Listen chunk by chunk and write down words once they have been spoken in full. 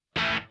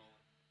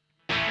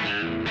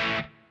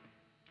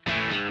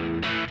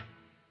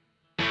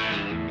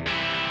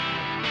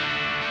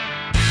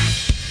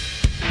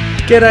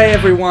G'day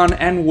everyone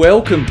and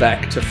welcome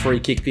back to Free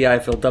Kick, the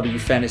AFLW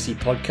Fantasy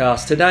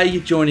Podcast. Today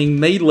you're joining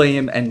me,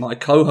 Liam, and my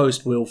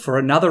co-host Will for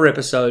another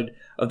episode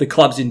of the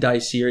Clubs in Day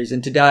series.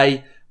 And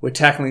today we're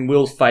tackling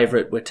Will's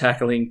favourite. We're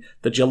tackling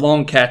the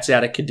Geelong Cats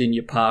out at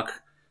Cardinia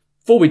Park.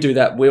 Before we do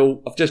that,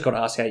 Will, I've just got to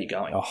ask how you're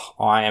going. Oh,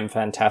 I am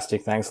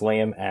fantastic, thanks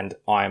Liam, and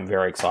I am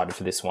very excited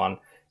for this one.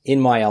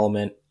 In my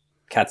element,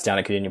 Cats down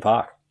at Cardinia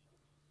Park.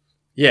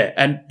 Yeah,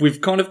 and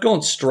we've kind of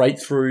gone straight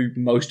through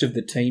most of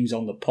the teams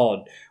on the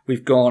pod.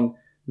 We've gone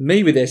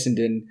me with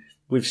Essendon.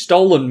 We've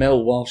stolen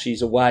Mel while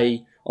she's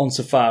away on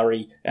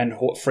safari and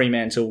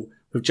Fremantle.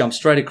 We've jumped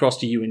straight across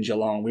to you in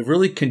Geelong. We've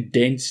really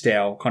condensed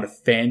our kind of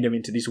fandom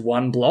into this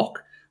one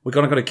block. We've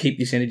kind of got to keep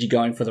this energy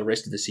going for the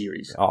rest of the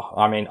series. Oh,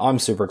 I mean, I'm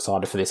super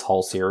excited for this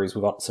whole series.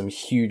 We've got some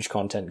huge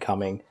content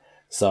coming.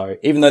 So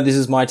even though this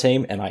is my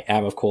team, and I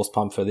am, of course,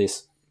 pumped for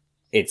this,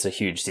 it's a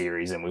huge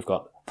series and we've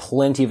got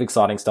plenty of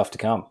exciting stuff to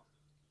come.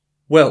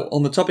 Well,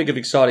 on the topic of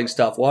exciting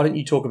stuff, why don't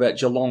you talk about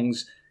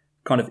Geelong's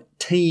kind of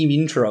team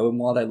intro and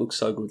why they looked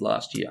so good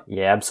last year?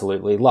 Yeah,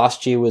 absolutely.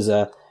 Last year was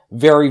a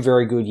very,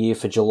 very good year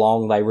for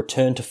Geelong. They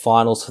returned to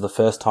finals for the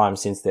first time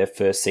since their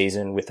first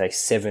season with a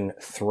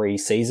 7-3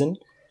 season.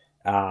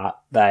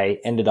 They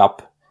ended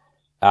up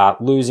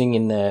losing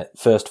in their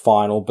first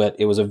final, but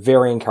it was a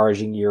very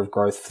encouraging year of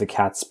growth for the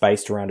Cats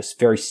based around a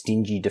very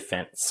stingy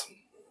defence.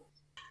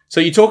 So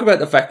you talk about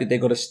the fact that they've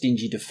got a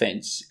stingy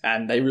defence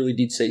and they really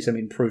did see some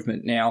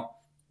improvement. Now,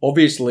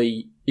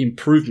 obviously,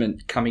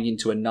 improvement coming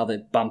into another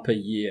bumper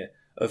year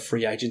of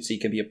free agency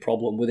can be a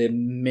problem. Were there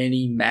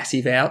many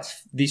massive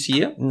outs this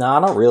year? No,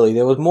 not really.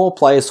 There was more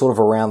players sort of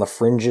around the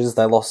fringes.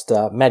 They lost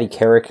Maddie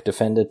Kerrick,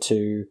 defender,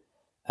 to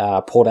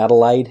Port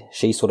Adelaide.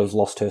 She sort of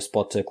lost her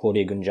spot to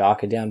Claudia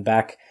Gunjaka down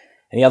back.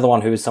 And the other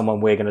one, who is someone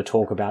we're going to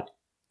talk about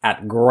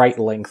at great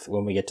length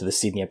when we get to the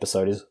Sydney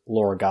episode, is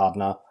Laura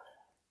Gardner.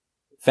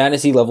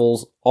 Fantasy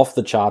levels off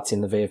the charts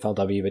in the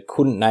VFLW, but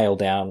couldn't nail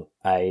down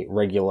a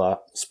regular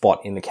spot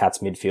in the Cats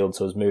midfield,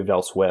 so has moved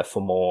elsewhere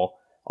for more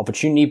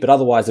opportunity. But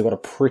otherwise, they've got a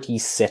pretty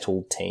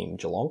settled team,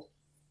 Geelong.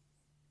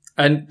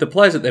 And the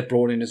players that they've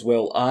brought in as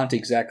well aren't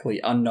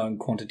exactly unknown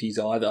quantities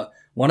either.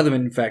 One of them,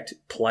 in fact,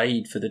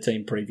 played for the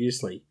team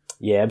previously.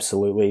 Yeah,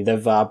 absolutely.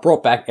 They've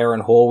brought back Erin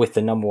Hall with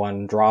the number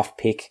one draft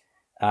pick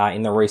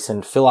in the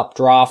recent fill-up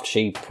draft.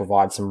 She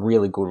provides some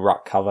really good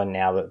ruck cover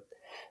now that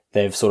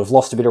they've sort of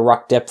lost a bit of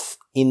ruck depth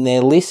in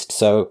their list,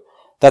 so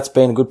that's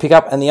been a good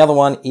pickup. And the other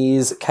one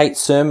is Kate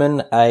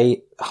Surman,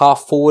 a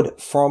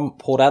half-forward from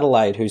Port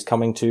Adelaide, who's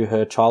coming to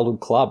her childhood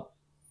club.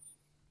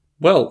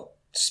 Well,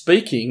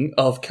 speaking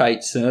of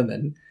Kate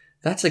Surman,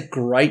 that's a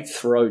great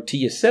throw to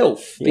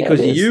yourself, because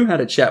you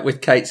had a chat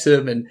with Kate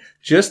Surman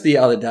just the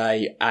other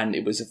day, and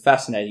it was a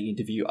fascinating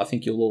interview. I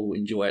think you'll all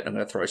enjoy it. I'm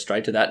going to throw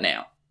straight to that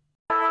now.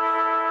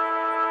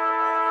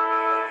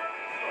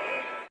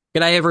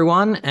 G'day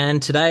everyone, and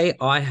today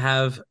I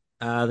have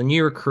the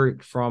new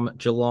recruit from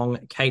Geelong,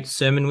 Kate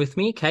Surman, with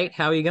me. Kate,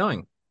 how are you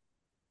going?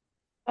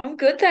 I'm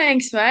good,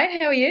 thanks,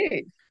 mate. How are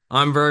you?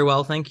 I'm very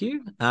well, thank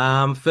you.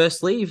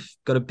 Firstly, you've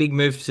got a big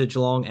move to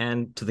Geelong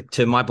and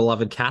to my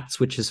beloved Cats,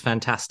 which is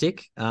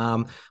fantastic.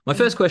 My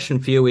first question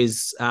for you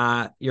is,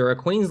 you're a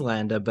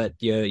Queenslander, but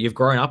you've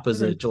grown up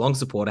as a Geelong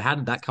supporter. How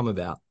did that come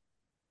about?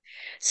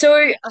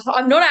 So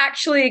I'm not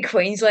actually a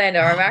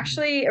Queenslander. I'm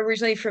actually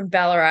originally from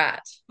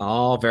Ballarat.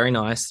 Oh, very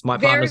nice. My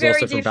Very, partner's very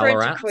also from different to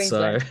Ballarat, so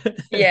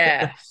Queensland.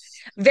 Yeah.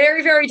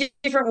 Very, very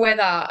different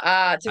weather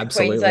to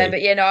Absolutely. Queensland.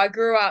 But yeah, no, I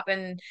grew up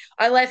and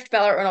I left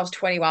Ballarat when I was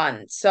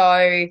 21. So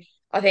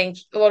I think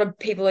a lot of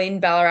people in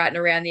Ballarat and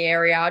around the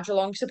area are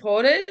Geelong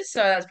supporters.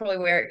 So that's probably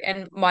where,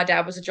 and my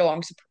dad was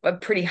a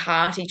pretty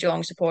hearty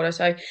Geelong supporter.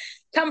 So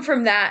come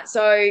from that.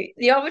 So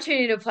the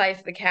opportunity to play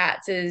for the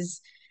Cats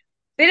is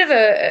bit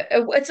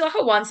of it's like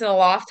a once in a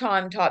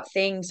lifetime type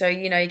thing. So,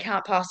 you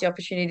can't pass the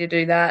opportunity to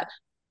do that.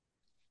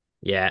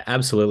 Yeah,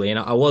 absolutely. And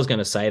I was going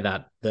to say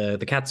that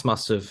the Cats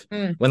must have,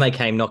 when they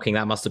came knocking,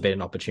 that must have been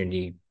an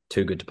opportunity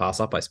too good to pass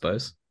up, I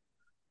suppose.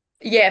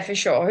 Yeah, for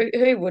sure.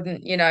 Who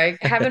wouldn't,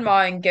 having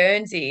my own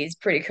Guernsey is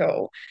pretty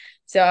cool.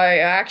 So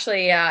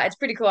actually, it's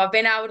pretty cool. I've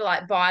been able to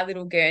like buy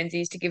little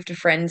Guernseys to give to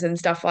friends and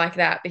stuff like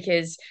that,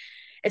 because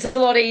it's a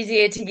lot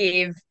easier to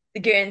give the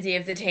Guernsey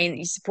of the team that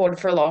you supported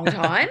for a long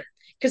time,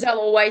 because they'll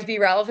always be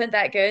relevant,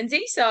 that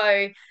Guernsey.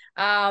 So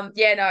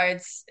yeah, no,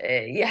 it's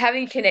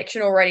having a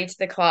connection already to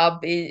the club.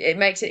 It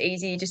makes it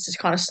easy just to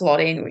kind of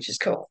slot in, which is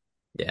cool.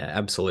 Yeah,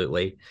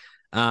 absolutely.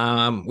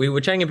 We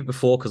were chatting a bit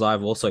before because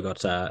I've also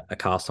got a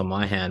cast on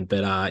my hand,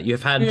 but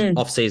you've had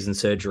off-season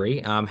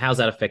surgery. How's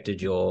that affected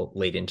your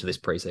lead into this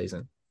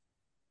preseason?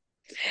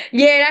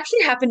 Yeah, it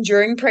actually happened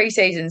during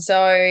preseason. So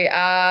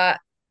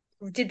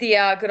did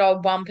the good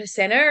old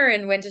 1%er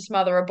and went to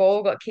smother a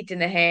ball, got kicked in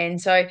the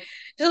hand. So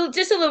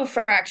just a little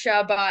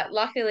fracture, but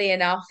luckily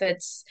enough,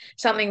 it's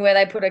something where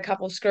they put a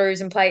couple of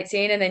screws and plates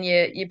in, and then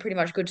you're pretty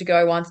much good to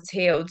go once it's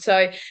healed.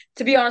 So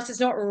to be honest, it's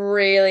not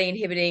really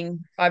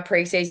inhibiting my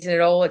preseason at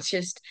all. It's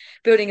just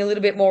building a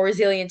little bit more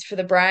resilience for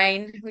the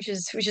brain, which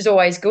is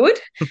always good.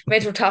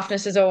 Mental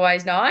toughness is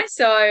always nice.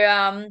 So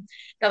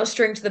another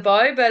string to the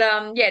bow. But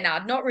yeah,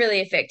 no, not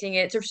really affecting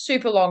it. It's a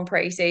super long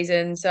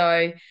preseason,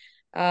 so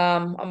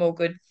I'm all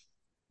good.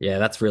 Yeah,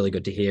 that's really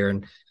good to hear.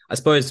 And I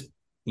suppose,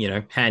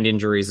 hand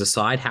injuries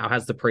aside, how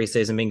has the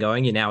preseason been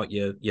going? You're now at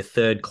your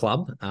third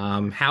club.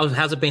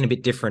 How's it been a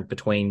bit different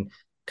between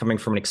coming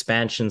from an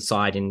expansion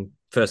side in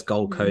first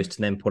Gold Coast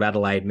and then Port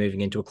Adelaide,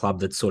 moving into a club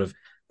that's sort of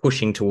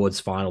pushing towards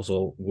finals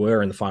or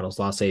were in the finals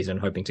last season,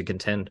 hoping to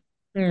contend?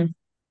 Mm.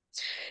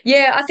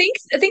 Yeah, I think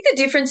the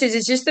difference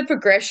is just the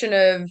progression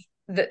of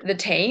the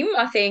team.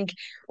 I think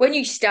when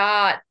you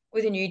start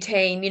with a new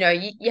team,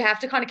 you have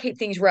to kind of keep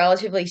things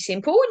relatively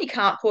simple and you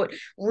can't put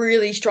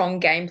really strong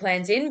game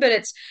plans in. But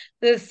it's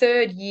the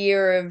third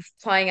year of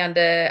playing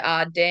under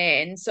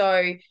Dan.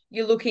 So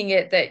you're looking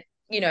at that,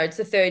 it's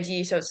the third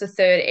year, so it's the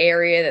third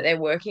area that they're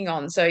working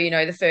on. So,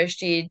 the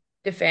first year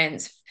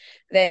defense,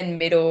 then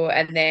middle,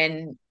 and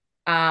then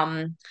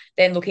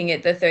looking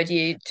at the third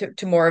year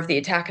to more of the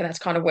attack, and that's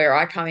kind of where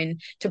I come in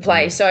to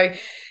play. Mm. So,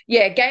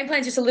 yeah, game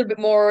plan's just a little bit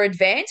more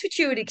advanced, which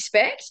you would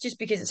expect, just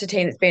because it's a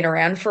team that's been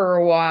around for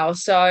a while.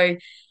 So,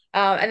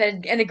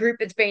 and a group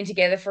that's been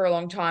together for a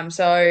long time.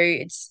 So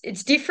it's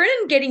different,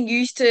 and getting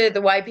used to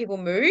the way people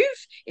move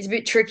is a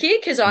bit tricky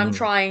because I'm Mm.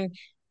 trying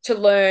to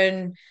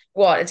learn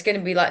what it's going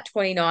to be like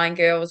 29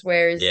 girls,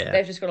 whereas Yeah.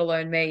 they've just got to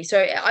learn me.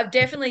 So I've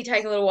definitely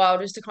taken a little while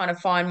just to kind of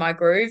find my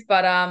groove,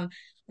 but I'm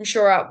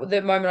sure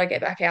the moment I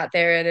get back out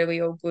there, it'll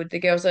be all good. The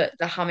girls are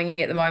humming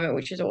at the moment,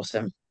 which is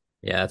awesome.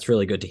 Yeah, that's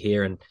really good to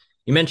hear. And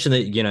you mentioned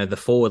that, the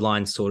forward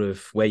line sort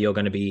of where you're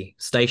going to be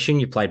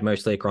stationed. You played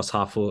mostly across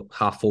half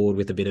forward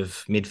with a bit of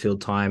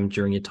midfield time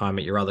during your time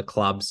at your other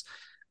clubs.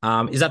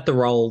 Is that the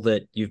role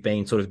that you've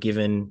been sort of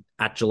given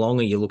at Geelong?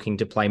 Are you looking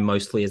to play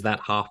mostly as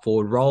that half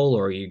forward role,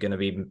 or are you going to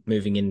be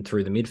moving in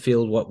through the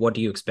midfield? What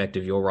do you expect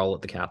of your role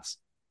at the Cats?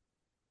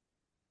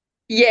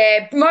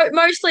 Yeah,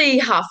 mostly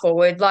half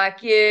forward.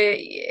 Like, yeah,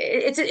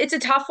 it's a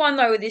tough one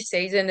though with this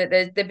season. That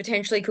there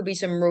potentially could be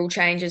some rule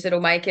changes that'll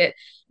make it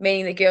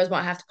meaning that girls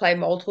might have to play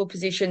multiple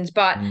positions.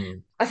 But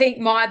Mm. I think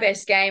my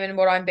best game and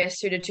what I'm best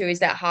suited to is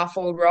that half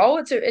forward role.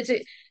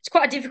 It's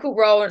quite a difficult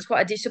role and it's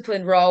quite a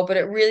disciplined role, but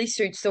it really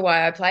suits the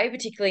way I play,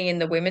 particularly in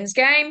the women's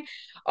game.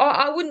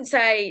 I wouldn't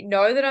say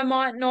no that I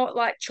might not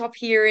like chop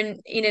here and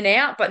in and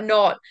out, but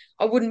not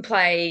I wouldn't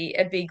play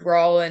a big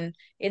role in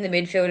the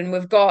midfield. And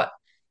we've got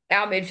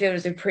our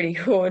midfielders are pretty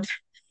good.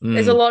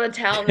 There's a Mm. lot of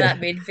talent in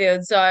that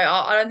midfield, so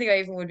I don't think I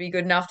even would be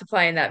good enough to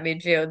play in that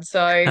midfield.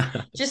 So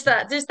just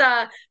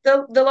the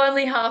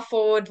lonely half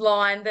forward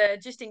line, the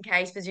just in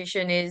case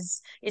position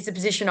is the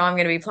position I'm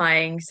going to be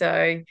playing.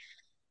 So,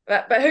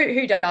 but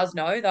who does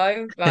know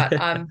though? But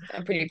I'm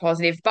pretty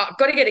positive. But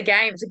got to get a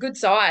game. It's a good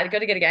side. Got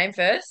to get a game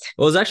first.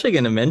 Well, I was actually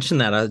going to mention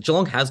that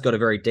Geelong has got a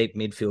very deep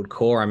midfield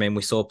core. I mean,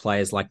 we saw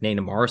players like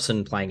Nina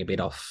Morrison playing a bit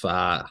off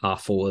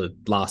half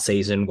forward last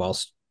season,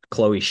 whilst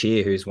Chloe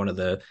Shear, who's one of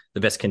the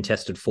best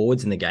contested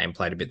forwards in the game,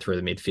 played a bit through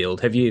the midfield.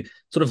 Have you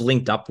sort of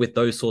linked up with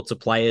those sorts of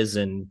players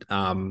and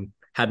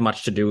had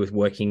much to do with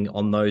working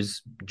on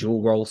those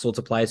dual role sorts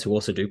of players who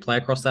also do play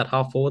across that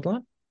half forward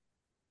line?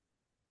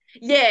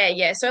 Yeah,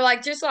 yeah. So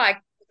like just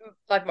like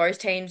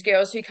most teams,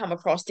 girls who come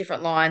across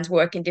different lines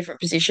work in different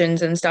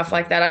positions and stuff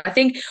like Mm. that. I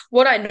think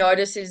what I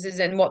notice is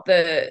and what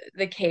the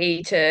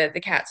key to the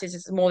Cats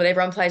is more that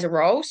everyone plays a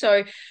role.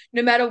 So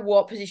no matter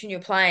what position you're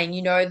playing,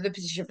 you know the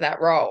position for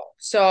that role.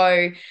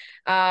 So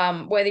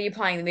whether you're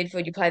playing the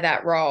midfield, you play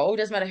that role.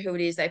 Doesn't matter who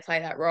it is, they play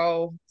that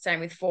role. Same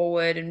with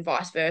forward and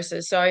vice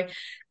versa. So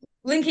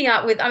linking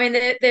up with, I mean,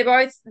 they're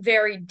both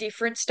very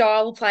different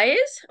style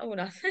players. Oh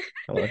no,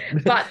 Hello.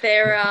 but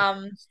they're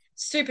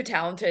super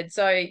talented.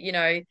 So,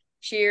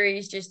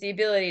 Sherry's just the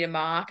ability to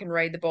mark and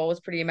read the ball is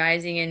pretty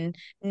amazing. And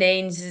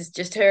Neen's is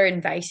just her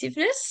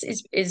invasiveness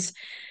is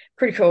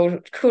pretty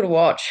cool to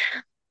watch.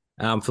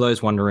 For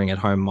those wondering at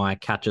home, my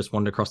cat just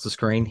wandered across the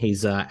screen.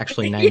 He's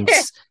actually named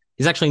Yeah.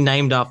 he's actually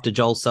named after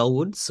Joel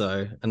Selwood,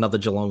 so another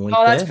Geelong link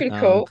Oh, that's there. pretty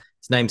cool.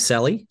 His name's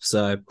Sally.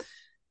 So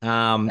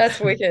um, That's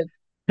wicked.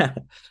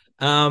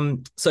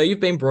 so you've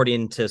been brought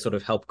in to sort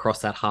of help cross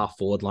that half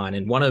forward line,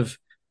 and one of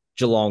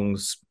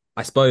Geelong's,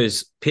 I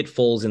suppose,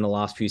 pitfalls in the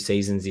last few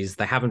seasons is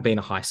they haven't been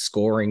a high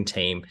scoring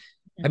team.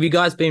 Have you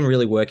guys been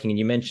really working? And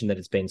you mentioned that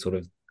it's been sort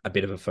of a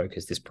bit of a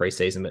focus this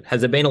preseason, but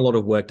has there been a lot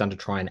of work done to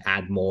try and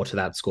add more to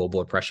that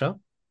scoreboard pressure?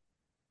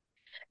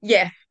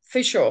 Yeah,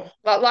 for sure.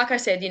 Like I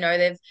said,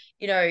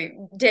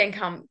 Dan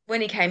come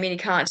when he came in, he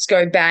can't just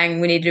go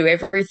bang. We need to do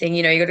everything.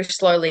 You got to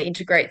slowly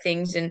integrate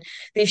things. And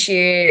this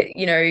year,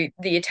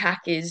 the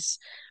attack is,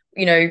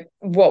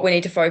 what we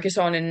need to focus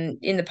on. And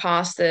in the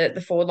past,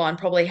 the forward line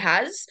probably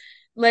has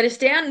let us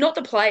down. Not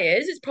the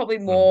players. It's probably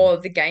Mm. more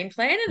the game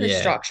plan and the Yeah.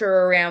 structure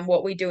around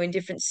what we do in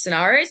different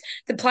scenarios.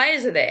 The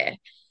players are there.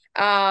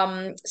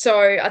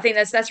 So I think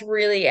that's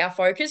really our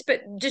focus,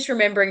 but just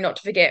remembering not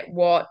to forget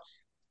what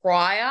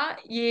prior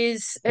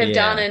years have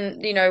done, Yeah.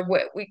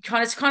 and we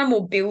kind of it's kind of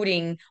more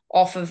building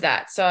off of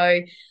that. So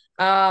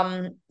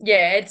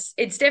yeah,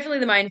 it's definitely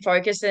the main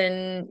focus,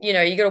 and you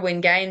got to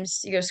win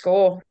games, you got to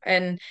score,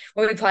 and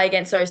when we play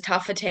against those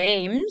tougher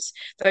teams,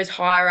 those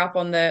higher up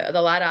on the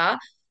ladder,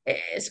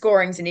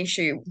 scoring's an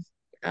issue.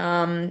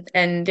 And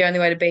the only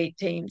way to beat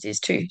teams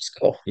is to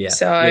score. Yeah,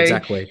 So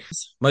exactly.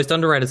 Most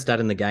underrated stat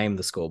in the game,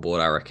 the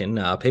scoreboard, I reckon.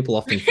 People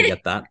often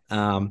forget that.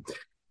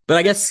 But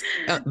I guess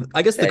so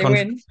you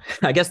win.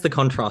 I guess the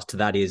contrast to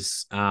that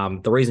is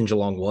the reason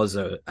Geelong was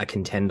a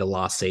contender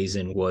last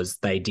season was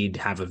they did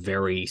have a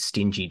very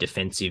stingy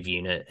defensive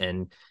unit,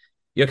 and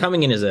you're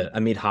coming in as a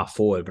mid half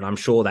forward, but I'm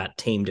sure that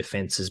team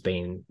defense has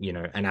been,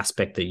 an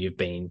aspect that you've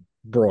been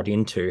brought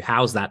into.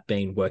 How's that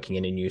been working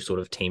in a new sort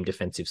of team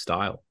defensive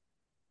style?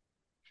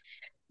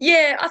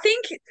 Yeah, I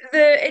think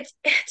it's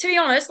to be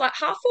honest, like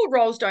half forward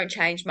roles don't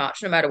change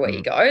much no matter where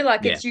you Mm. go.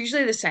 Like Yeah, it's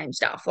usually the same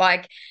stuff.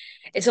 Like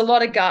it's a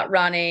lot of gut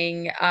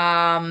running,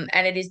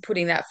 and it is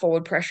putting that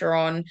forward pressure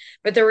on.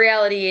 But the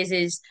reality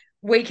is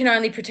we can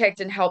only protect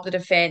and help the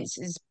defense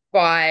is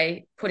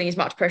by putting as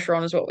much pressure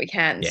on as what we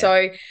can. yeah,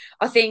 So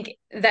I think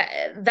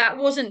that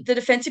wasn't the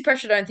defensive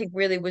pressure. I don't think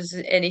really was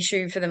an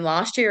issue for them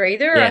last year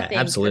either. I yeah, think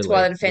that's why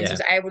the absolutely. defense Yeah,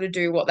 was able to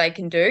do what they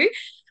can do.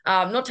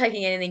 Not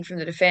taking anything from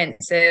the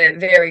defense, they're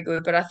very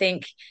good, but I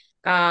think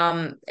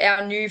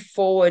our new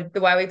forward,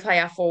 the way we play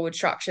our forward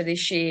structure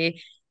this year,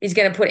 is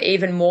going to put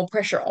even more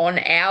pressure on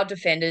our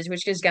defenders,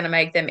 which is going to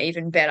make them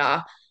even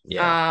better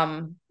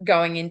yeah.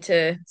 going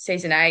into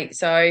season 8.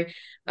 So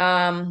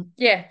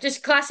yeah,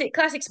 just classic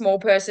small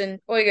person.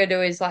 All you gotta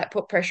do is like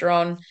put pressure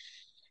on,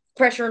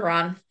 pressure and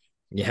run.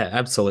 Yeah,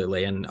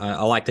 absolutely. And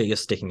I like that you're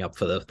sticking up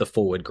for the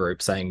forward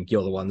group, saying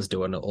you're the ones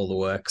doing all the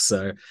work.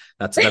 So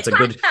that's a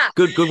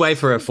good way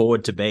for a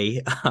forward to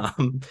be.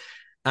 Um,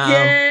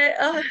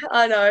 Yeah,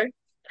 I know.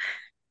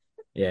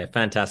 yeah,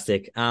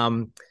 fantastic.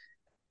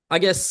 I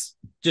guess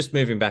just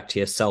moving back to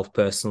yourself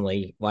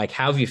personally, like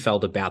how have you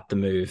felt about the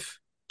move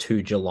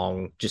to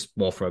Geelong, just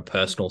more from a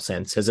personal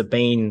sense? Has it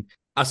been,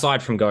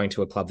 aside from going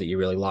to a club that you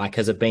really like,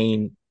 has it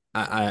been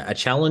a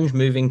challenge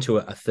moving to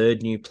a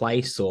third new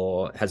place,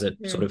 or has it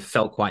sort of Hmm.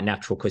 felt quite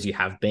natural because you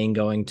have been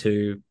going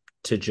to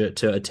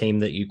a team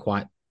that you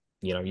quite,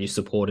 you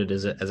supported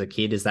as a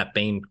kid? Has that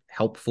been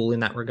helpful in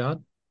that regard?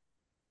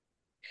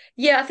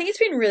 Yeah, I think it's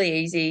been really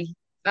easy.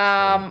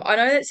 Mm. I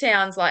know that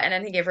sounds like, and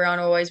I think everyone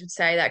always would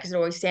say that because it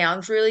always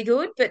sounds really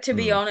good, but to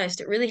be Mm.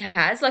 honest, it really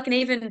has. Like, and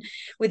even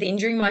with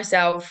injuring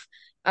myself,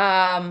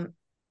 um,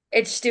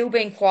 it's still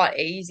been quite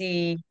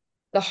easy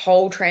the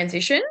whole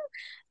transition.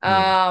 Mm.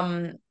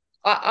 Um,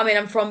 I mean,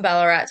 I'm from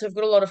Ballarat, so I've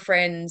got a lot of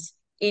friends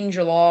in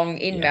Geelong,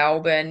 in Yeah.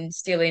 Melbourne,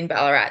 still in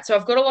Ballarat. So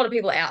I've got a lot of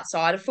people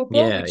outside of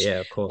football, Yeah. which Yeah.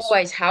 Of course.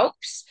 always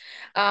helps.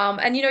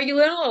 And you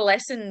learn a lot of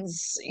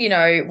lessons. When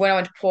I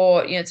went to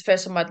Port, it's the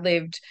first time I'd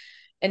lived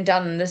and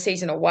done the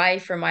season away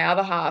from my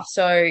other half.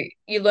 So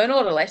you learn a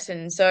lot of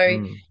lessons. So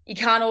Mm. you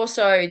can't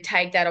also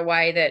take that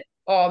away that,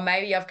 oh,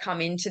 maybe I've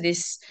come into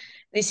this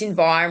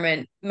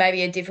environment,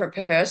 maybe a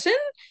different person,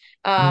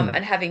 Mm.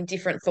 and having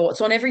different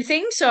thoughts on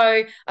everything.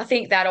 So I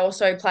think that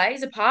also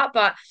plays a part.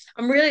 But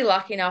I'm really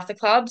lucky enough. The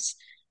clubs,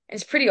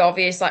 it's pretty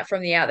obvious, like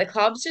from the out, the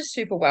club's just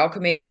super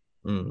welcoming.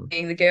 Mm.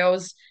 The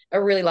girls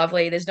are really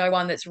lovely. There's no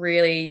one that's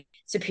really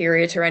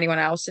superior to anyone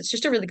else. It's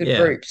just a really good Yeah.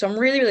 group. So I'm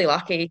really, really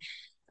lucky.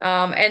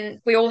 And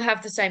we all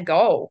have the same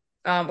goal.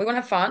 We want to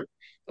have fun.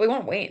 We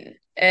want to win.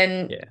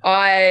 And Yeah.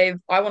 I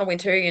want to win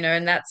too,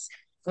 and that's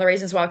one of the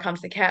reasons why I come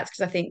to the Cats,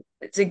 because I think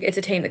it's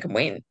a team that can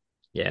win.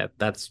 Yeah,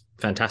 that's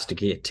fantastic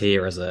to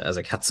hear as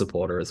a cat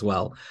supporter as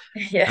well.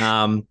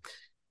 Yeah. Um,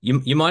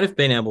 you might have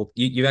been able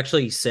you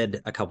actually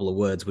said a couple of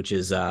words, which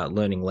is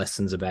learning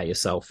lessons about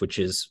yourself, which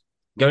is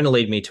going to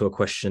lead me to a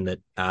question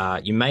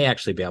that you may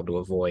actually be able to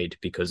avoid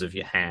because of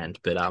your hand.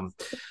 But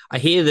I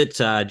hear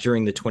that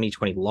during the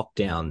 2020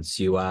 lockdowns,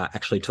 you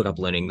actually took up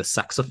learning the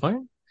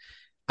saxophone.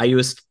 Are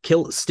you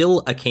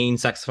still a keen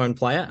saxophone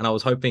player? And I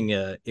was hoping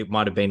it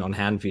might have been on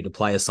hand for you to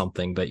play or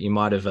something, but you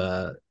might have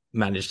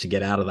managed to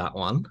get out of that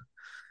one.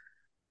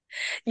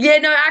 Yeah,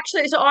 no,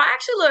 actually, so I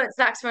actually learned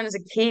saxophone as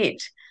a kid.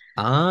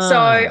 So Ah,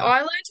 I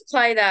learned to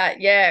play that,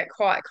 yeah,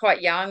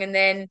 quite young, and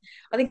then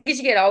I think as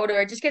you get older,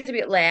 it just gets a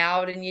bit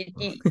loud, and you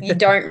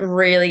don't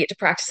really get to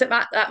practice it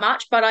that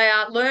much. But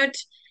I learned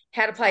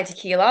how to play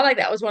tequila, like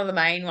that was one of the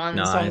main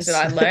songs that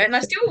nice. I learned, and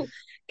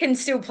I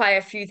still play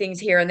a few things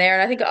here and there.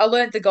 And I think I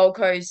learned the Gold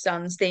Coast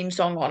Suns theme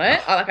song on it.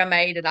 I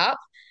made it up,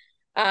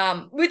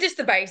 with just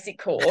the basic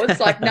chords,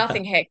 like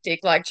nothing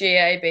hectic, like G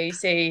A B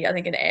C, I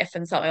think an F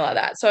and something like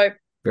that. So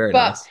Very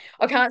but nice.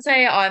 I can't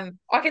say I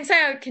can say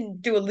I can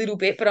do a little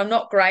bit, but I'm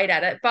not great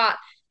at it. But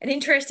an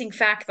interesting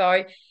fact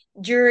though,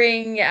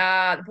 during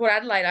Port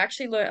Adelaide, I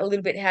actually learned a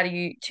little bit how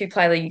to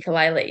play the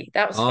ukulele.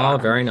 That was Oh,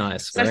 fun. very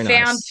nice. So Very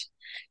nice.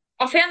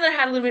 I found that I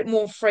had a little bit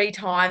more free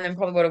time than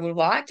probably what I would have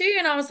liked to.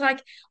 And I was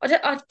like,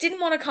 I didn't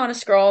want to kind of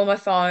scroll on my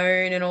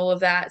phone and all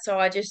of that. So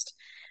I just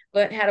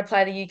learned how to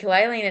play the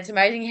ukulele. And it's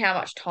amazing how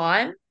much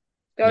time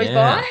goes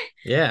by.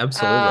 Yeah. Yeah,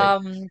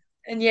 absolutely.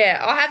 And yeah,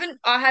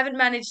 I haven't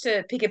managed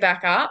to pick it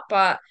back up,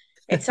 but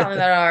it's something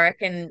that I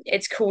reckon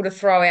it's cool to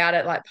throw out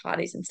at like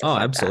parties and Oh, stuff like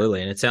that.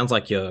 absolutely. And it sounds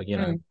like you're,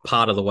 Mm.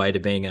 part of the way to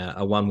being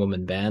a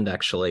one-woman band,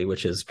 actually,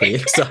 which is pretty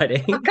I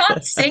exciting.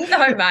 can't sing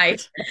though,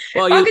 mate.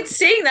 Well, If I could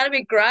sing, that'd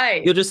be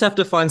great. you'll just have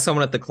to find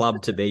someone at the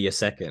club to be your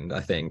second, I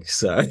think.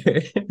 So,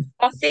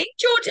 I think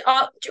George,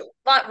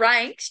 like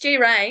Ranks, G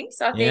Ranks,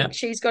 I yeah. think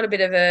she's got a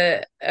bit of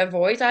a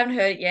voice. I haven't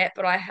heard it yet,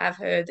 but I have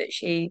heard that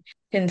she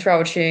can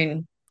throw a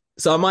tune.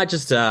 So I might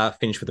just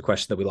finish with a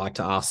question that we like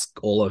to ask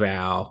all of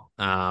our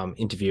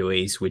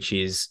interviewees, which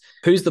is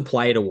who's the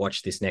player to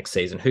watch this next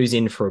season? Who's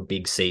in for a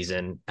big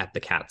season at the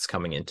Cats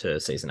coming into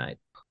season 8?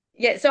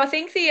 Yeah, so I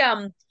think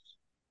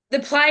the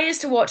players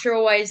to watch are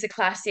always the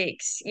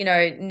classics,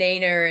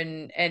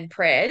 Nina and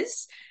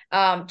Prez.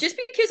 Just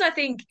because I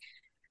think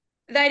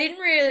they didn't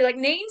really like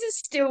Neen's is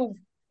still,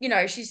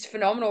 she's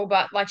phenomenal,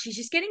 but like she's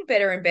just getting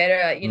better and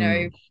better.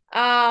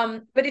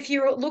 Mm, But if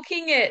you're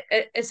looking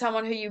at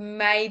someone who you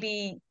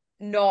maybe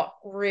not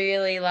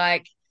really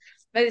like,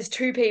 there's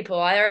two people.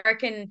 I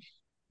reckon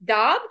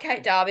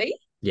Kate Darby.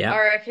 yeah, I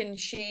reckon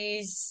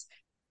she's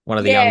one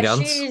of the young yeah,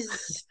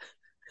 guns.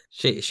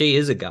 she's She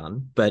is a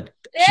gun, but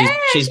yeah,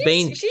 she's she's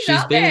been she's she's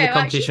up been in the there.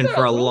 Like she's competition got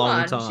for a a good long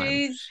one.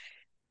 time.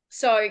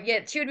 So yeah,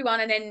 she would be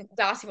one, and then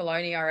Darcy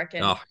Maloney, I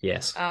reckon. Oh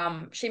yes,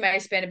 She may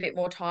spend a bit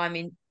more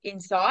time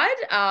inside,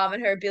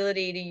 and her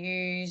ability to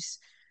use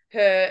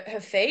her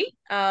feet,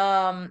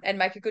 and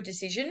make a good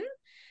decision.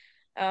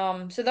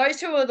 So those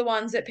two are the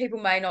ones that people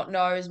may not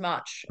know as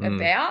much mm,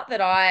 about.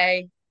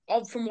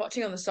 From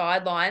watching on the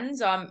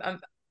sidelines, I'm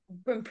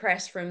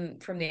impressed from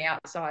the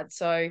outside.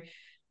 So,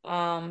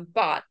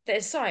 but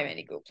there's so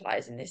many good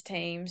players in this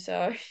team,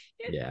 so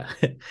yeah.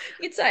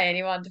 you'd say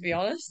anyone, to be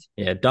honest.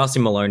 Yeah, Darcy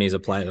Maloney is a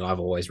player that I've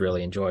always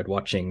really enjoyed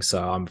watching,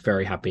 so I'm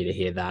very happy to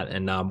hear that.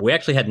 And we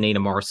actually had Nina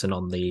Morrison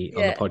on the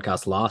Yeah.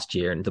 podcast last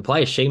year, and the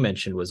player she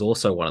mentioned was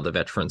also one of the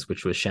veterans,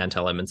 which was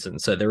Chantal Edmondson.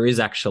 So there is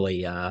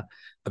actually a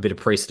bit of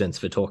precedence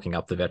for talking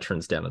up the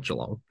veterans down at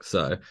Geelong.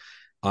 So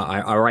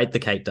I rate the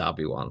Kate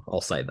Darby one. I'll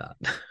say that.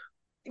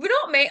 We're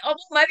not me. Oh,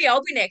 well, maybe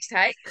I'll be next,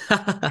 hey?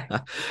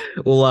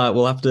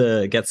 We'll have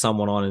to get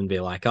someone on and be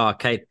like, oh,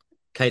 Kate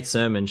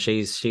Surman,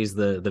 she's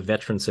the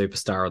veteran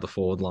superstar of the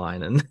forward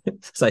line, and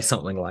say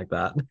something like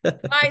that.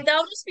 Mate,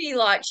 they'll just be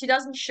like, she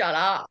doesn't shut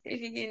up.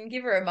 If you can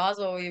give her a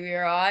muzzle, you'll be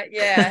all right.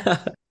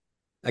 Yeah.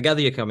 I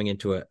gather you're coming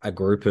into a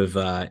group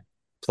of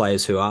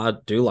players who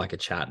do like a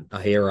chat.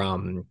 I hear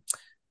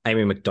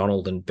Amy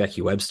McDonald and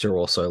Becky Webster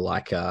also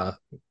like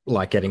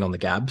getting on the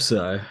gab.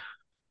 So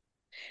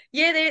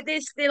Yeah,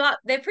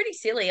 they're pretty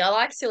silly. I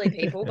like silly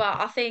people,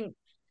 but I think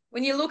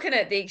when you're looking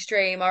at the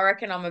extreme, I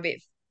reckon I'm a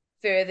bit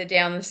further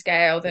down the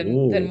scale than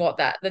ooh, what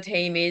the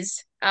team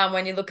is.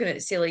 When you're looking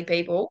at silly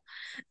people.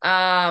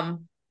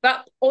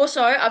 But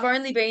also I've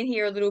only been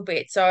here a little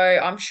bit, so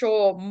I'm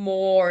sure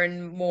more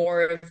and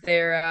more of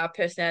their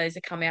personalities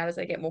will come out as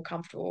they get more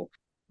comfortable.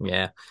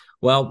 yeah.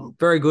 Well,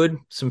 very good.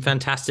 Some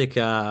fantastic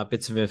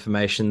bits of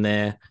information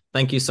there.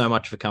 Thank you so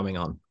much for coming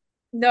on.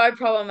 No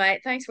problem, mate.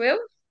 Thanks, Will.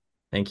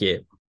 Thank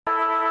you.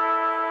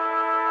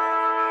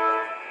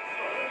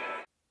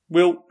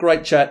 Will,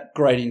 great chat,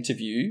 great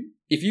interview.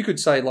 If you could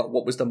say, like,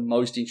 what was the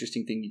most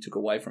interesting thing you took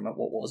away from it,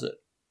 what was it?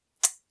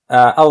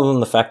 Other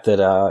than the fact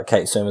that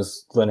Kate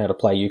Surman's learned how to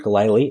play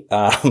ukulele,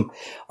 I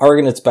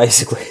reckon it's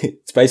basically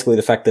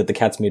the fact that the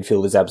Cats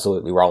midfield is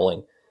absolutely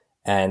rolling,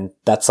 and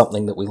that's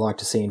something that we like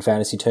to see in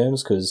fantasy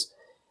terms because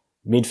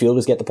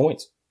midfielders get the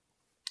points.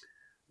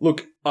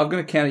 Look, I'm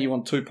going to counter you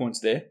on 2 points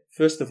there.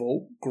 First of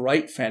all,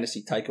 great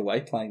fantasy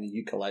takeaway playing the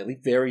ukulele,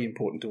 very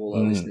important to all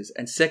our listeners.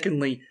 And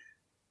secondly,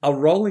 a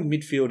rolling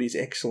midfield is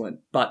excellent,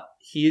 but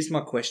here's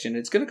my question.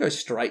 It's going to go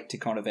straight to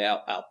kind of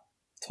our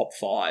top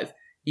 5,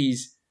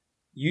 is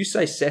you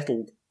say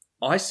settled,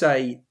 I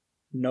say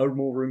no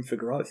more room for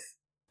growth.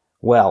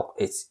 Well,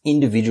 it's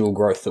individual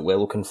growth that we're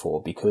looking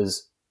for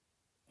because,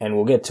 and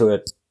we'll get to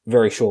it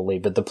very shortly,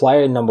 but the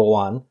player number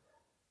 1,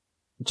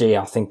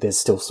 I think there's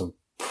still some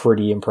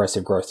pretty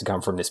impressive growth to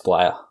come from this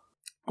player.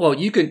 Well,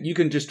 you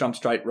can just jump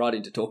straight right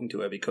into talking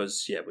to her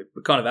because, yeah,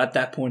 we're kind of at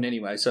that point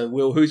anyway. So,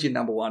 Will, who's your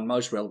number 1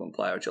 most relevant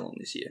player at Geelong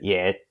this year?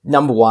 Yeah,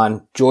 number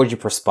 1, Georgia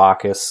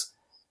Prasparkas.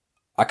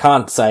 I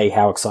can't say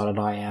how excited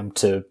I am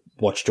to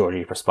watch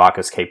Georgia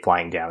Prasparkas keep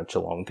playing down at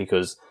Geelong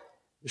because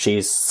she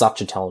is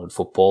such a talented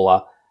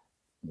footballer.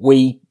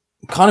 We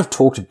kind of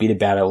talked a bit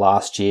about her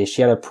last year.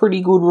 She had a pretty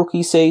good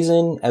rookie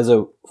season as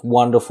a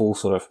wonderful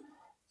sort of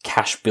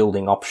cash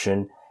building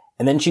option.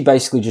 And then she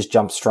basically just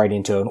jumped straight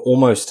into an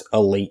almost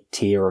elite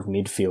tier of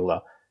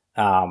midfielder,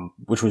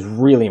 which was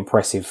really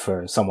impressive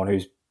for someone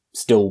who's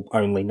still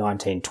only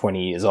 19,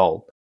 20 years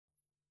old.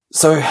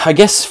 So I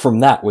guess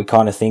from that, we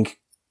kind of think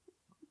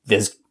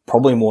there's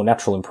probably more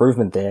natural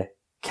improvement there.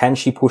 Can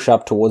she push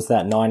up towards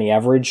that 90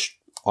 average?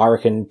 I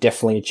reckon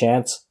definitely a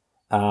chance.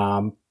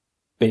 But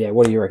yeah,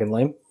 what do you reckon,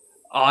 Liam?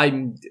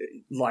 I'm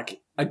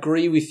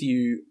agree with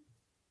you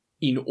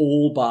in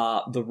all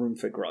bar the room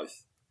for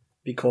growth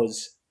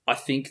because I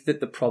think that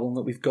the problem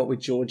that we've got with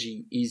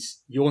Georgie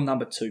is your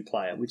number 2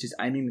 player, which is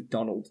Amy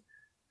McDonald,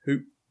 who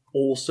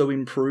also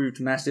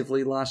improved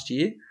massively last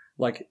year.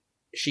 Like,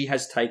 she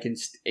has taken,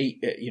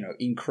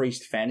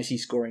 increased fantasy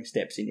scoring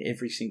steps in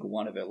every single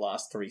one of her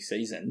last 3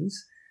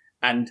 seasons,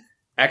 and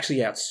actually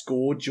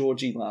outscored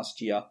Georgie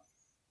last year,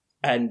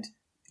 and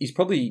is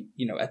probably,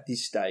 at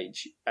this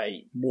stage,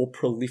 a more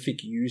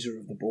prolific user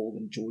of the ball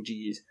than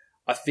Georgie is.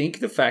 I think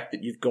the fact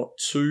that you've got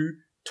 2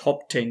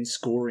 top 10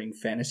 scoring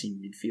fantasy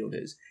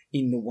midfielders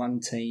in the one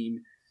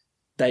team,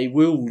 they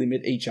will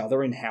limit each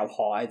other in how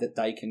high that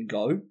they can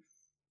go.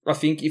 I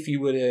think if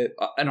you were to,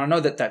 and I know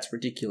that that's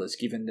ridiculous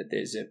given that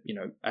there's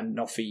a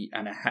Noffy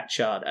and a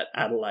Hatchard at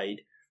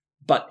Adelaide,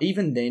 but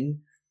even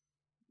then,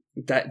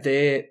 that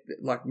they're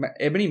like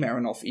Ebony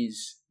Marinoff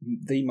is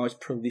the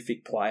most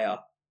prolific player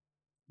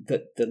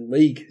that the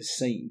league has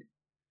seen.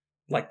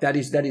 Like that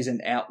is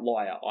an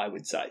outlier, I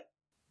would say.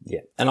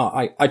 Yeah, and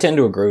I tend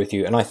to agree with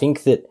you, and I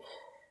think that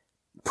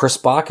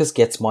Prasparkas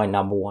gets my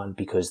number 1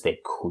 because there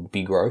could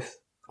be growth.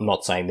 I'm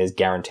not saying there's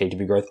guaranteed to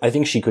be growth. I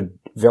think she could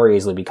very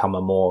easily become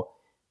a more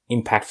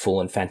impactful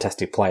and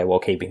fantastic player while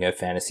keeping her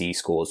fantasy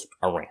scores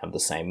around the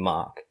same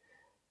mark.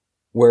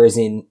 Whereas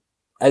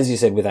as you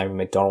said with Amy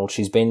McDonald,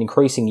 she's been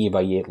increasing year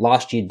by year.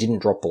 Last year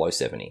didn't drop below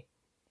 70.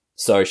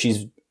 So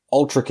she's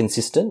ultra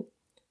consistent,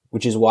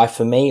 which is why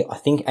for me, I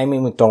think Amy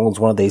McDonald's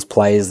one of these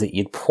players that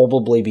you'd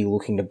probably be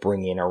looking to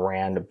bring in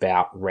around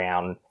about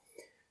round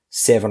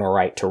 7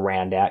 or 8 to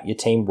round out your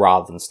team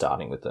rather than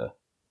starting with her.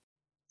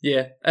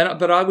 Yeah,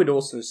 but I would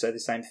also say the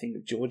same thing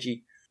with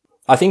Georgie.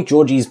 I think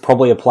Georgie's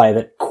probably a player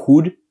that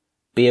could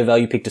be a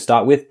value pick to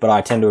start with, but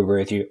I tend to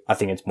agree with you. I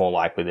think it's more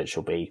likely that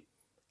she'll be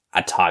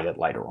a target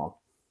later on.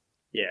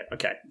 Yeah,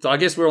 okay. So I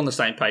guess we're on the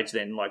same page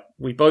then. Like,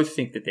 we both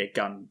think that they're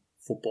gun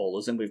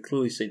footballers, and we've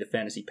clearly seen the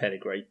fantasy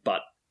pedigree,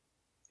 but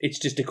it's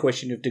just a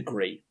question of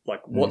degree.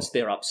 Like, what's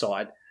their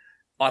upside?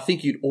 I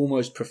think you'd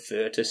almost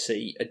prefer to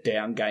see a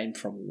down game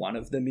from one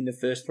of them in the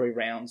first 3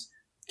 rounds,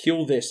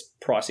 kill this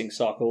pricing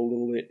cycle a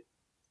little bit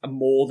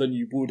more than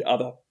you would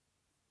other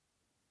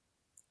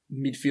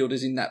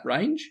midfielders in that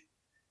range,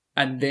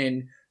 and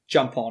then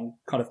jump on,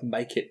 kind of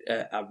make it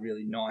a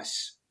really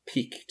nice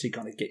pick to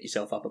kind of get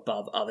yourself up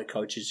above other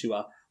coaches who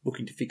are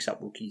looking to fix up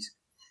rookies.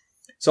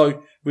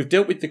 So we've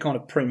dealt with the kind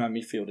of primo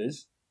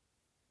midfielders,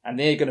 and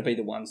they're going to be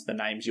the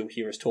names you'll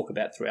hear us talk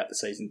about throughout the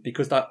season,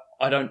 because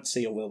I don't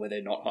see a world where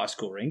they're not high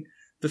scoring.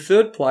 The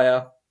third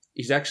player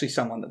is actually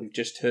someone that we've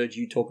just heard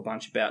you talk a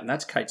bunch about, and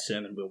that's Kate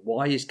Surman. Well,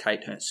 why is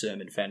Kate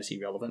Surman fantasy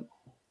relevant?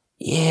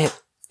 Yeah,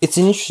 it's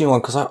an interesting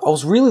one because I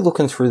was really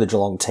looking through the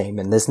Geelong team,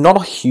 and there's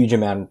not a huge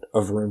amount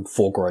of room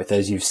for growth,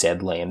 as you've said,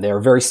 Liam. They're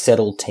a very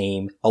settled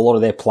team. A lot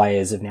of their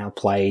players have now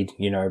played,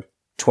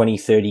 20,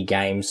 30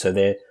 games, so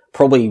they're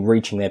probably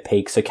reaching their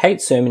peak. So Kate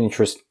Surman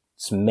interests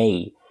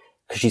me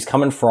because she's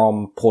coming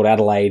from Port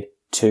Adelaide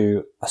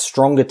to a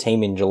stronger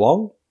team in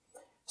Geelong.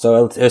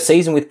 So her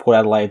season with Port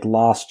Adelaide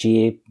last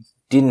year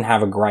didn't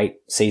have a great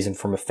season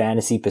from a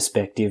fantasy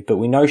perspective, but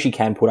we know she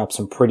can put up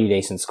some pretty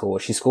decent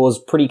scores. She scores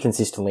pretty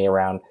consistently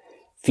around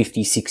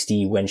 50,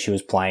 60 when she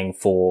was playing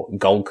for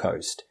Gold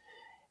Coast.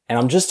 And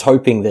I'm just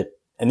hoping that,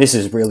 and this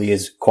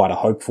is quite a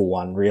hopeful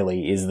one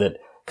really, is that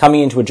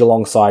coming into a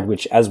Geelong side,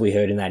 which as we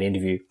heard in that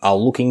interview, are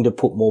looking to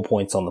put more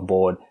points on the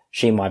board,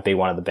 she might be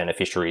one of the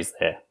beneficiaries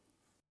there.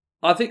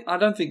 I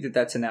don't think that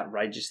that's an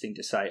outrageous thing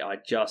to say. I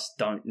just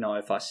don't know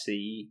if I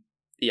see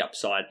the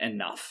upside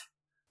enough.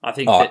 I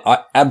think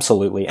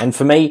absolutely. And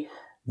for me,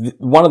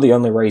 one of the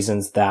only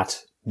reasons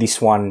that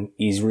this one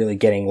is really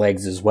getting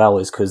legs as well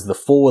is because the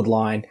forward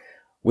line,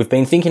 we've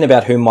been thinking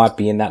about who might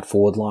be in that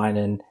forward line,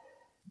 and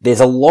there's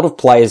a lot of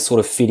players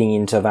sort of fitting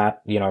into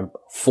that,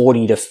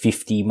 40 to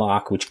 50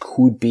 mark, which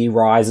could be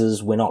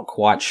risers. We're not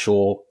quite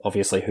sure,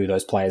 obviously, who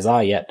those players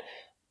are yet,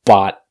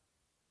 but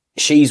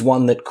she's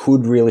one that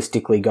could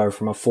realistically go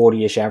from a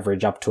 40-ish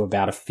average up to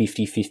about a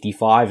 50,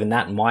 55, and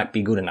that might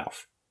be good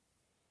enough.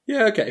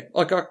 Yeah, okay.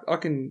 Like I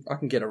can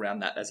get around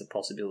that as a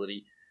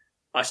possibility.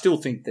 I still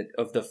think that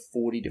of the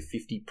 40 to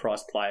 50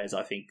 price players,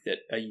 I think that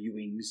a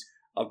Ewings,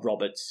 a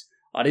Roberts,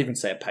 I'd even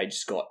say a Paige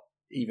Scott,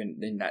 even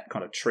in that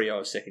kind of trio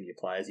of second-year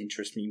players,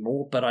 interest me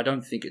more. But I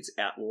don't think it's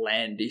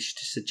outlandish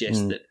to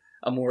suggest that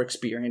a more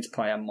experienced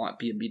player might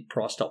be a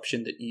mid-priced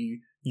option that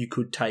you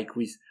could take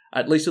with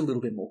at least a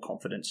little bit more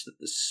confidence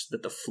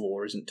that the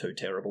floor isn't too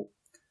terrible.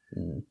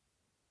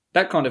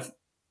 I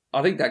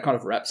think that kind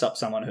of wraps up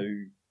someone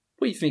who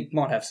we think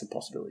might have some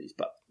possibilities,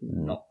 but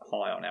not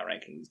high on our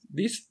rankings.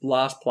 This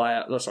fourth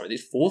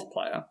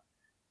player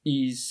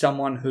is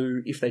someone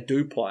who, if they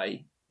do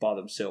play by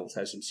themselves,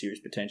 has some serious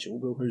potential.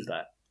 Will, who's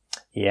that?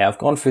 Yeah, I've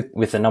gone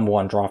with the number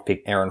 1 draft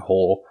pick, Erin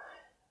Hall.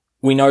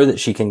 We know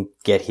that she can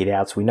get hit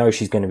outs. We know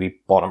she's going to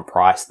be bottom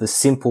price. The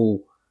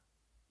simple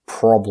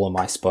problem,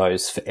 I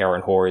suppose, for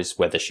Erin Hall is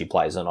whether she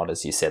plays or not,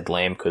 as you said,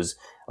 Liam, because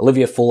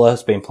Olivia Fuller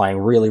has been playing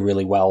really,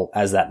 really well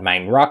as that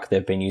main ruck.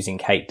 They've been using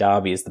Kate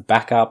Darby as the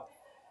backup.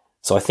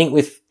 So I think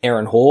with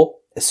Erin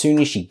Hall, as soon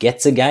as she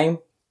gets a game,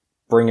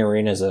 bring her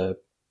in as a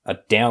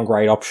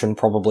downgrade option,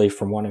 probably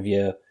from one of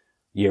your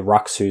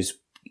rucks who's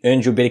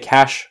earns you a bit of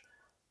cash.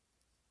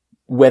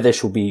 Whether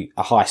she'll be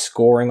a high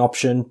scoring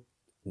option,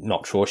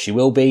 not sure she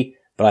will be,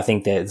 but I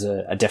think there's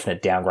a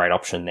definite downgrade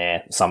option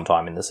there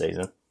sometime in the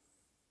season.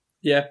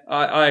 Yeah,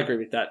 I agree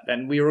with that.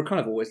 And we were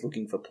kind of always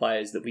looking for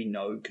players that we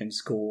know can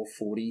score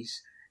 40s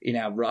in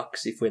our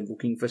rucks if we're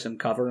looking for some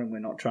cover and we're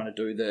not trying to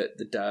do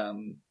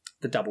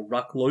the double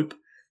ruck loop.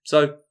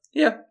 So,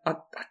 yeah, I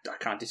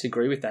can't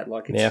disagree with that.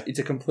 Like, it's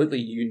a completely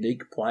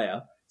unique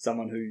player.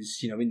 Someone who's,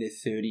 in their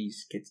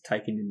 30s, gets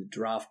taken in the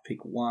draft,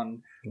 pick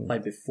 1,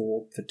 played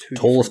before for 2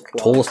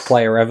 tallest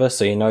player ever,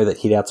 so you know that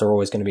hitouts are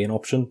always going to be an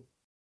option.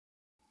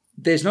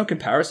 There's no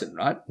comparison,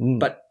 right? Mm.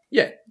 But,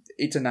 yeah,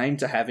 it's a name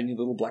to have in your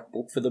little black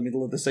book for the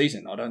middle of the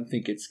season. I don't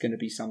think it's going to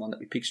be someone that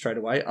we pick straight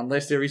away,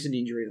 unless there is an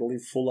injury to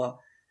Liv Fuller,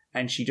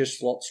 and she just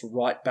slots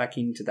right back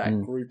into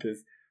that group of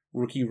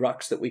rookie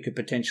rucks that we could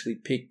potentially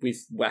pick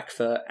with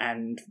Wackfer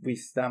and with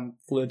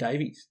Fleur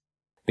Davies.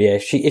 But yeah,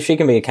 if she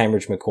can be a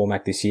Cambridge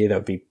McCormack this year, that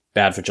would be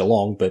bad for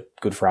Geelong, but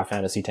good for our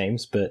fantasy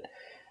teams. But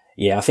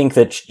yeah, I think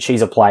that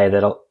she's a player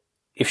that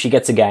if she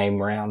gets a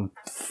game around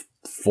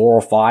 4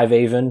 or 5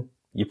 even,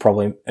 you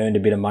probably earned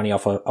a bit of money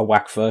off a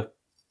Wackfer.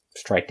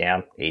 Straight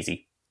down,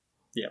 easy.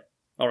 Yeah.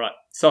 All right.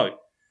 So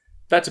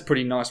that's a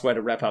pretty nice way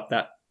to wrap up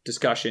that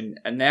discussion.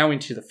 And now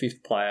into the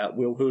 5th player.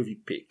 Will, who have you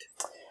picked?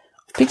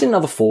 I picked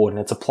another forward, and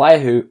it's a player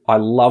who I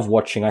love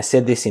watching. I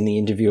said this in the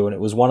interview, and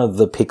it was one of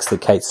the picks that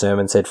Kate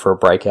Surman said for a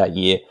breakout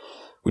year,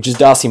 which is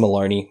Darcy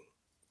Maloney.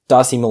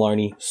 Darcy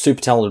Maloney,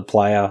 super talented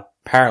player,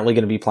 apparently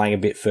going to be playing a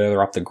bit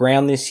further up the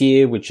ground this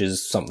year, which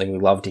is something we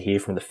love to hear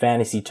from the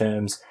fantasy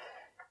terms.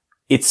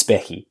 It's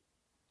specky.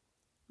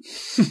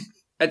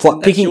 That's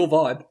your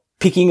vibe.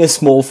 Picking a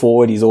small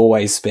forward is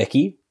always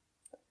specky.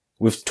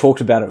 We've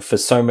talked about it for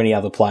so many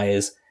other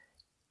players.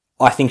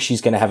 I think she's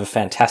going to have a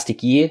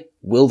fantastic year.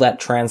 Will that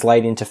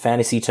translate into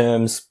fantasy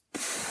terms?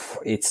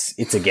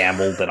 It's a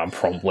gamble that I'm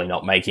probably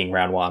not making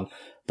round 1.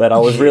 But I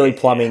was really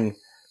plumbing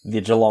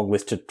the Geelong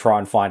list to try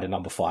and find a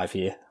number 5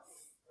 here.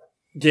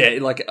 Yeah,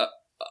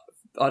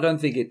 I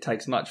don't think it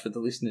takes much for the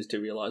listeners to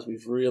realise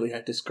we've really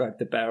had to scrape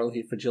the barrel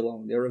here for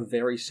Geelong. They're a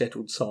very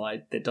settled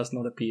side. There does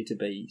not appear to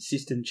be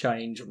system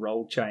change,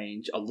 role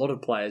change. A lot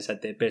of players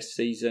had their best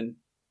season.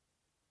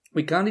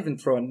 We can't even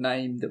throw a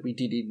name that we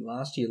did in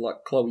last year,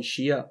 like Chloe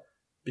Shear,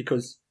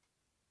 because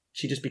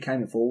she just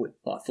became a forward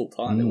full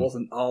time. It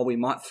wasn't, we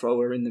might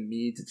throw her in the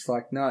mids. It's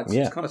like, no,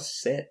 it's kind of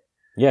set.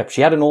 Yeah, she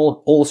had an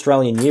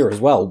all-Australian year as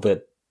well,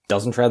 but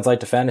doesn't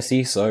translate to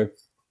fantasy, so...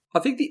 I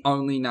think the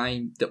only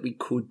name that we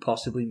could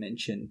possibly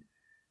mention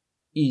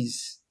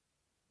is,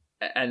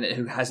 and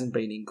who hasn't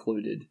been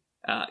included,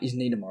 is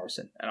Nina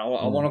Morrison. And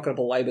I'm not going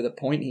to belabor the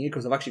point here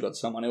because I've actually got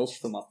someone else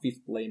for my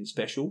 5th Liam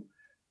special,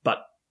 but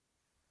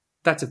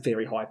that's a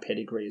very high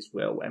pedigree as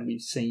well, and we've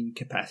seen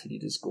capacity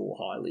to score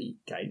highly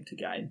game to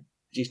game.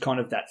 She's kind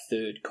of that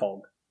 3rd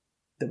cog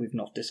that we've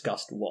not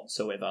discussed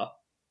whatsoever.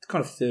 It's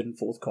kind of 3rd and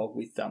 4th cog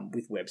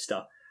with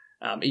Webster.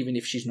 Even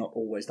if she's not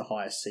always the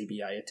highest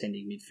CBA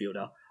attending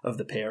midfielder of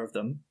the pair of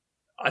them.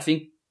 I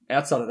think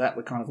outside of that,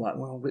 we're kind of like,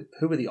 well,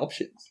 who are the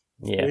options?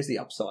 Yeah. Where's the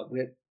upside?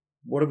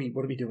 What are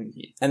we doing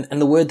here? And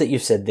the word that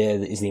you've said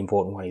there is the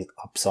important one, is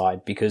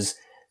upside, because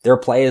there are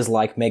players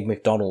like Meg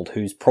McDonald,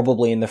 who's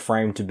probably in the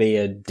frame to be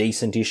a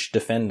decent-ish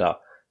defender.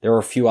 There are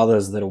a few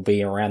others that'll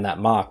be around that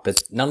mark,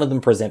 but none of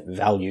them present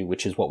value,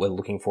 which is what we're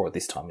looking for at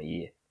this time of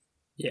year.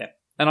 Yeah.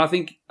 And I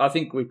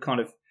think we've kind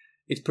of,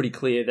 it's pretty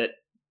clear that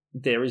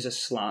there is a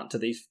slant to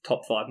these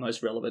top 5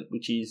 most relevant,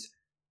 which is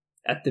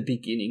at the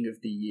beginning of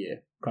the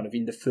year, kind of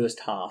in the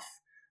first half.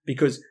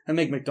 Because a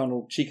Meg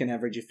McDonald, she can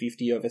average a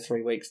 50 over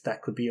 3 weeks.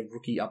 That could be a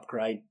rookie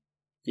upgrade.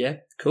 Yeah,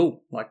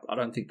 cool. I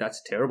don't think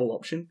that's a terrible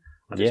option.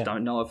 I just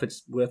don't know if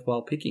it's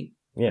worthwhile picking.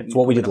 Yeah, it's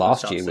what we did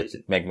last year with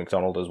Meg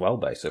McDonald as well,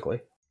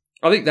 basically.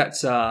 I think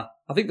that's. I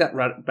think that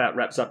about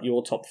wraps up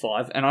your top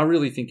 5, and I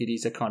really think it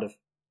is a kind of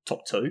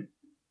top 2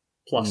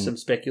 plus some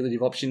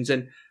speculative options,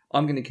 and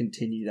I'm going to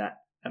continue that.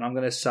 And I'm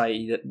going to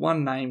say that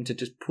one name to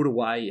just put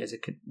away as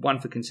one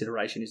for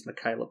consideration is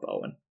Michaela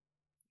Bowen.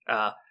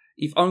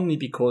 If only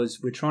because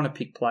we're trying to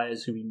pick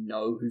players who we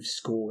know who've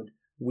scored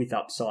with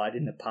upside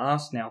in the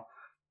past. Now,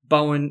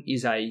 Bowen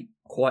is a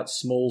quite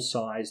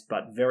small-sized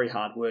but very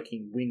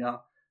hard-working winger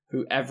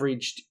who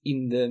averaged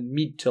in the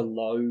mid to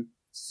low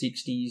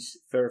 60s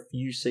for a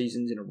few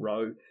seasons in a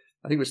row.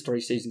 I think it was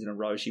 3 seasons in a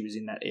row she was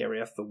in that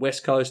area for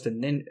West Coast,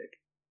 and then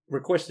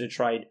requested a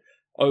trade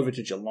over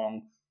to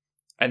Geelong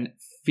and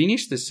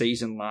finished the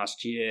season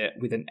last year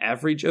with an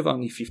average of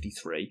only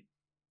 53.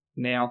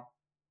 Now,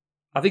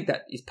 I think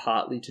that is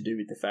partly to do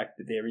with the fact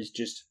that there is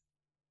just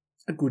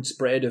a good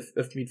spread of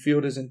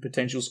midfielders and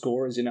potential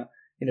scorers in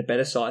a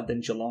better side than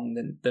Geelong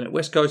than at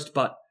West Coast.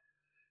 But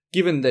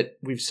given that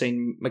we've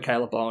seen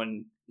Michaela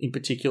Bowen in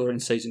particular in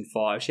season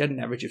 5, she had an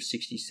average of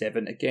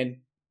 67.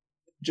 Again,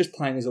 just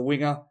playing as a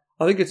winger,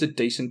 I think it's a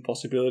decent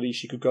possibility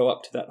she could go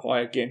up to that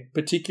high again,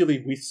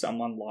 particularly with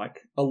someone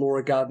like a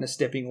Laura Gardner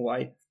stepping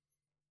away.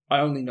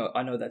 I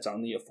know that's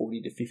only a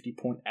 40 to 50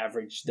 point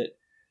average that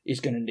is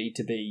going to need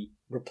to be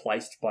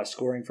replaced by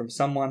scoring from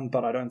someone,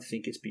 but I don't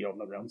think it's beyond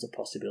the realms of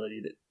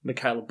possibility that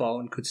Michaela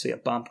Bowen could see a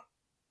bump.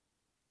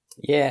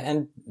 Yeah,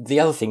 and the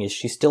other thing is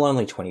she's still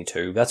only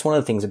 22. That's one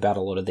of the things about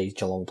a lot of these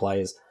Geelong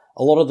players.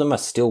 A lot of them are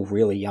still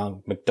really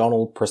young.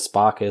 McDonald,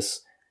 Prasparkas,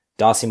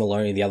 Darcy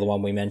Maloney, the other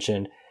one we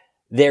mentioned.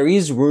 There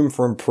is room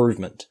for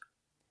improvement.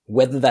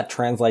 Whether that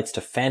translates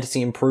to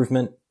fantasy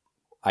improvement,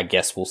 I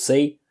guess we'll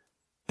see.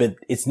 But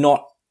it's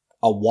not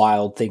a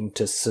wild thing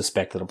to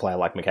suspect that a player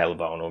like Michaela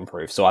Bowen will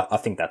improve. So I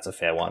think that's a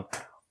fair one.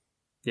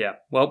 Yeah,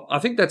 well, I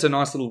think that's a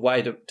nice little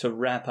way to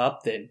wrap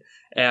up then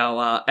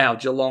our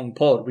Geelong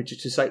pod, which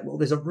is to say, well,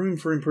 there's a room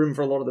for improvement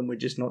for a lot of them. We're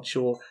just not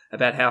sure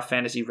about how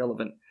fantasy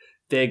relevant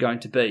they're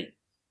going to be.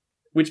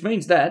 Which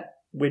means that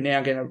we're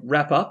now going to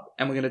wrap up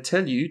and we're going to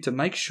tell you to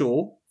make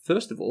sure,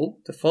 first of all,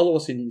 to follow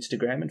us on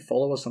Instagram and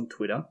follow us on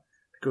Twitter,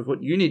 because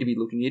what you need to be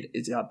looking at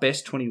is our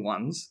best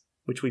 21s,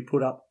 which we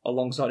put up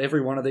alongside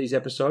every one of these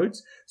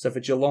episodes. So for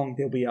Geelong,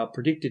 there'll be our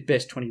predicted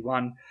best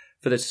 21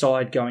 for the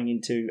side going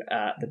into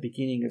the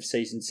beginning of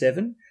Season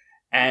 7.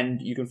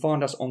 And you can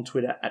find us on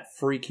Twitter at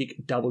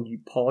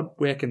FreeKickWPod.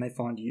 Where can they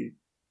find you?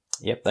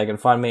 Yep, they can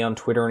find me on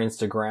Twitter and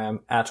Instagram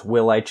at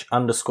WillH_VI.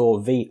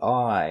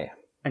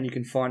 And you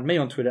can find me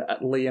on Twitter at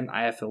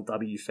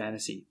LiamAFLW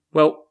Fantasy.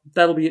 Well,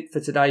 that'll be it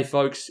for today,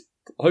 folks.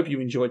 I hope you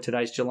enjoyed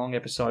today's Geelong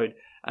episode,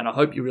 and I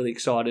hope you're really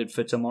excited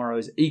for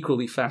tomorrow's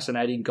equally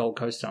fascinating Gold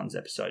Coast Suns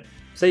episode.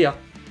 See ya.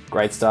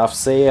 Great stuff.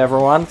 See you,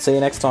 everyone. See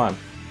you next time.